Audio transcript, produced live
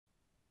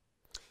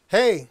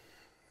Hey.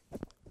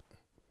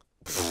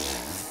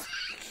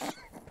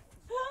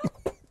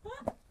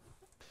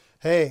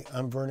 Hey,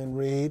 I'm Vernon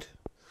Reid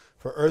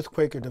for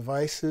EarthQuaker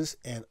Devices,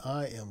 and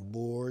I am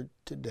bored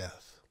to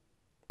death.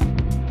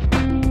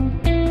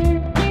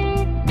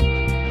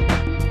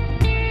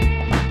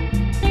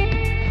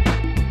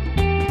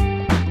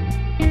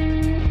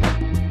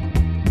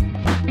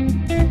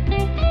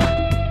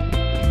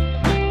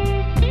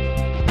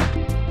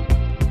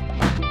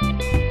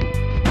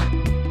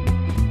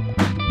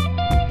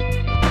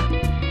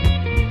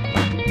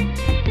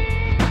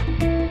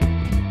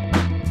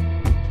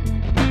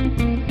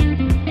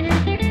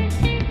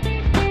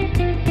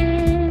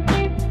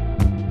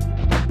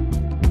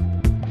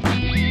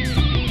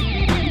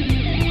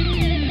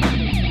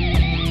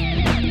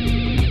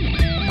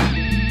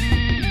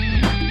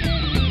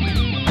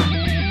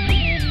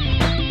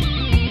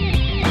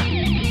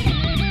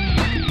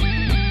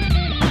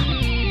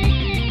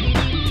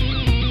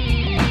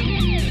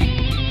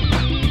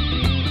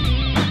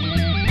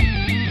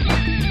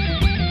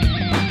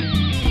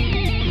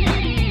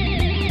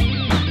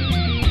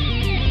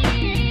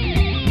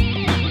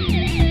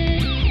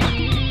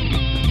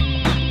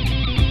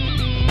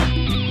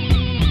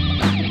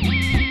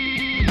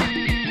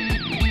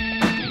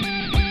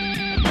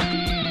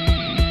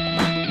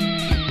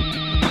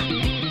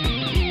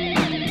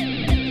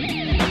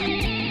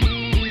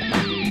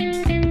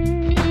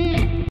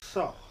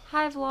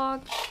 Hi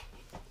vlog.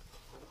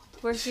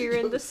 We're here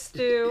in the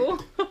stew.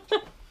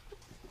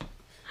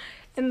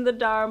 In the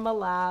Dharma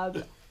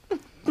lab.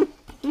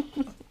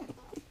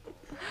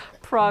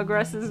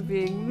 Progress is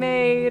being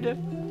made.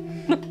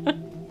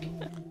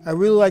 I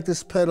really like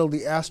this pedal,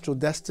 the Astral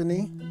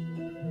Destiny.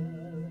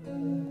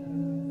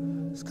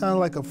 It's kind of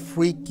like a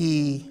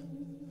freaky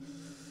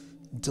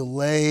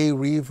delay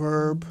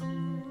reverb.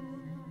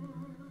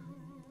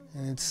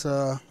 And it's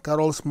got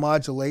all this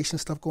modulation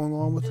stuff going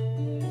on with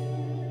it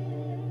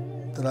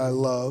that I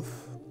love.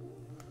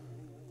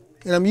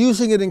 And I'm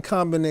using it in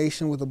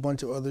combination with a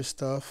bunch of other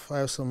stuff.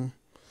 I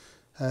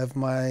have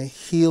my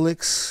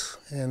Helix,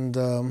 and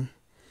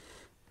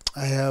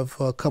I have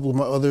a couple of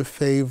my other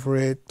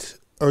favorite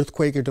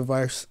EarthQuaker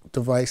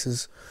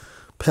devices,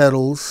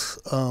 pedals.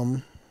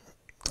 I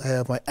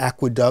have my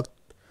Aqueduct,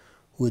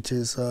 which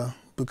has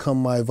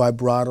become my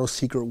vibrato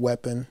secret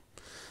weapon.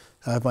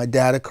 I have my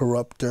data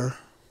corruptor,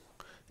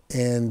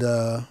 and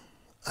I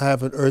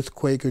have an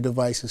EarthQuaker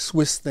devices,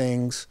 Swiss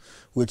Things,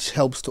 which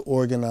helps to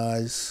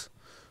organize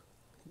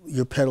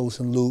your pedals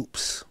and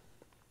loops.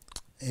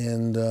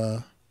 And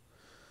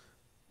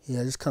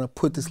yeah, I just kind of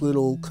put this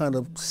little kind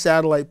of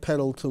satellite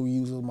pedal to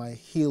use on my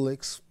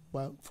Helix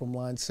from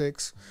line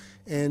 6.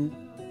 And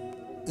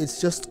it's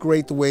just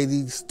great the way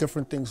these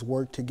different things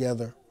work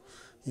together.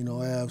 You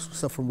know, I have some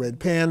stuff from Red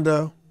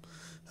Panda,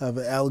 I have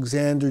an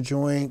Alexander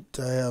joint,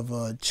 I have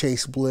a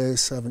Chase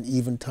Bliss, I have an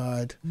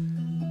Eventide.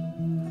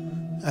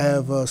 I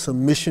have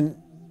some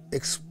Mission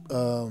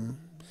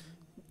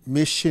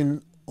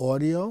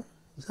Audio.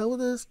 Is that what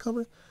it is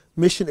covering?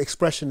 Mission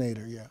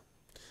Expressionator, yeah.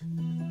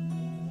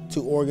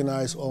 To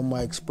organize all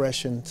my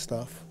expression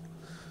stuff.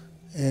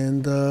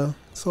 And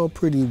it's all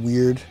pretty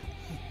weird.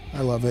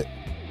 I love it.